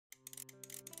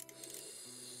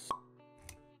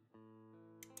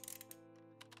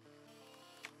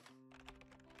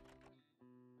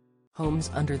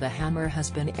Homes Under the Hammer has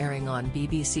been airing on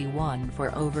BBC One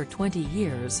for over 20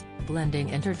 years,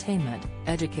 blending entertainment,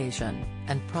 education,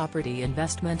 and property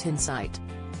investment insight.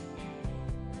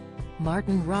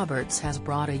 Martin Roberts has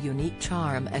brought a unique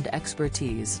charm and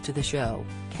expertise to the show,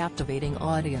 captivating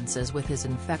audiences with his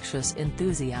infectious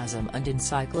enthusiasm and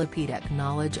encyclopedic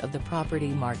knowledge of the property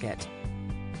market.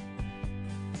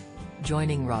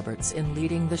 Joining Roberts in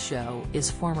leading the show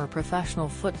is former professional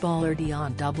footballer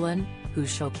Dion Dublin, who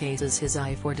showcases his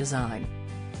eye for design.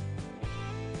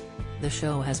 The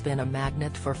show has been a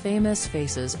magnet for famous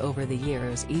faces over the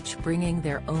years, each bringing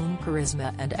their own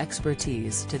charisma and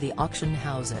expertise to the auction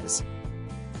houses.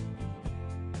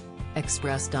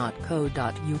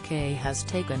 Express.co.uk has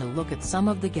taken a look at some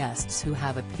of the guests who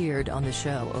have appeared on the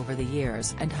show over the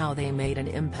years and how they made an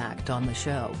impact on the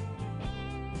show.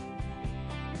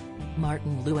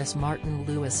 Martin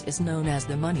Lewis is known as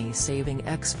the money-saving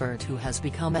expert who has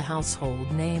become a household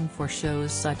name for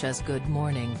shows such as Good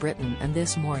Morning Britain and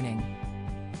This Morning.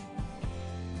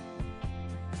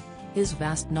 His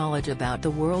vast knowledge about the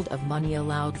world of money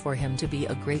allowed for him to be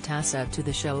a great asset to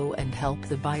the show and help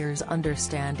the buyers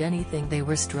understand anything they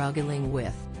were struggling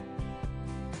with.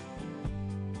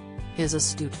 His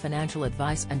astute financial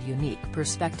advice and unique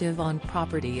perspective on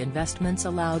property investments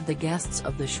allowed the guests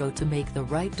of the show to make the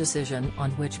right decision on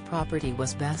which property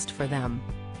was best for them.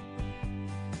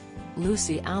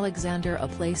 Lucy Alexander. A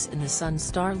place in the sun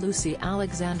star Lucy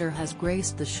Alexander has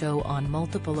graced the show on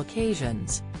multiple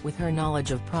occasions, with her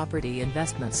knowledge of property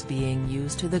investments being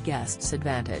used to the guests'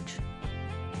 advantage.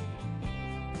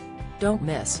 Don't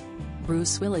miss.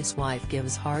 Bruce Willis' wife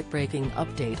gives heartbreaking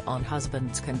update on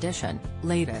husband's condition.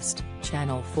 Latest,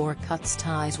 Channel 4 cuts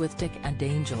ties with Dick and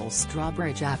Angel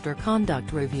Strawbridge after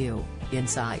conduct review.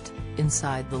 Inside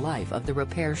the life of the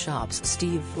repair shop's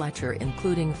Steve Fletcher,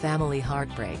 including family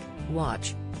heartbreak.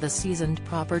 Watch. The seasoned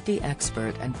property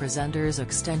expert and presenter's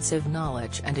extensive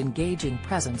knowledge and engaging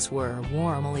presence were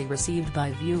warmly received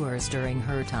by viewers during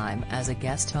her time as a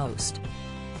guest host.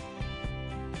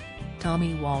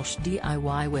 Tommy Walsh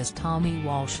DIY Whiz. Tommy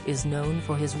Walsh is known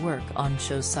for his work on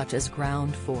shows such as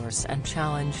Ground Force and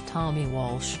Challenge Tommy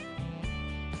Walsh.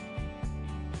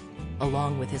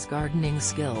 Along with his gardening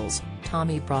skills,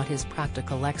 Tommy brought his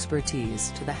practical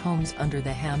expertise to the Homes Under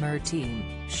the Hammer team,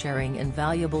 sharing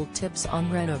invaluable tips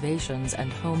on renovations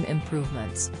and home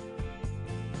improvements.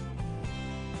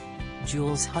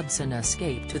 Jules Hudson.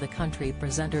 Escape to the Country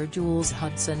presenter Jules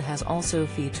Hudson has also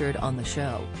featured on the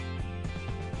show.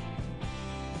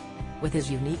 With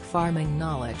his unique farming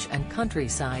knowledge and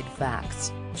countryside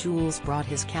facts, Jules brought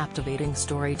his captivating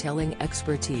storytelling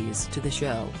expertise to the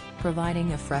show,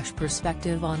 providing a fresh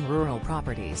perspective on rural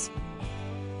properties.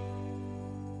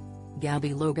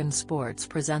 Gabby Logan. Sports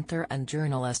presenter and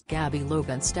journalist Gabby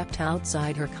Logan stepped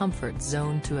outside her comfort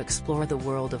zone to explore the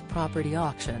world of property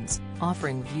auctions,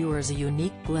 offering viewers a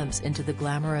unique glimpse into the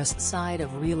glamorous side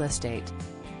of real estate.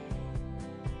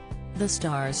 The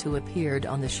stars who appeared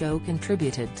on the show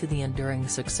contributed to the enduring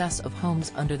success of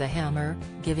Homes Under the Hammer,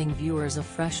 giving viewers a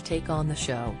fresh take on the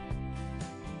show.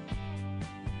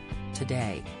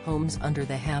 Today, Homes Under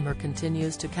the Hammer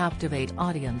continues to captivate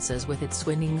audiences with its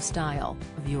winning style.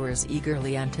 Viewers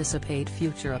eagerly anticipate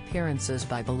future appearances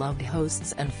by beloved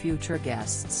hosts and future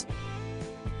guests.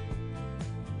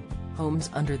 Homes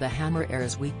Under the Hammer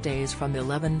airs weekdays from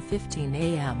 11:15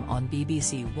 a.m. on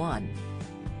BBC One.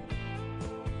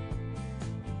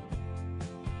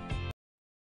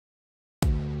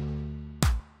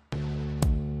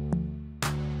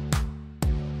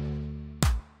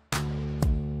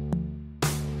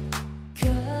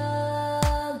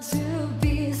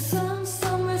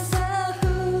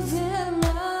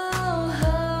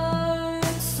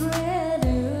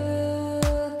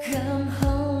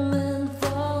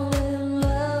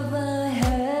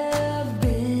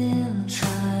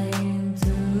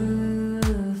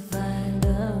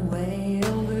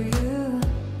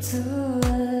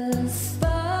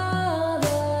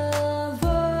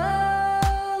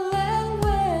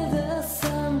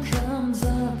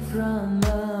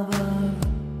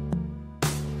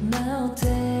 Now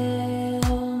take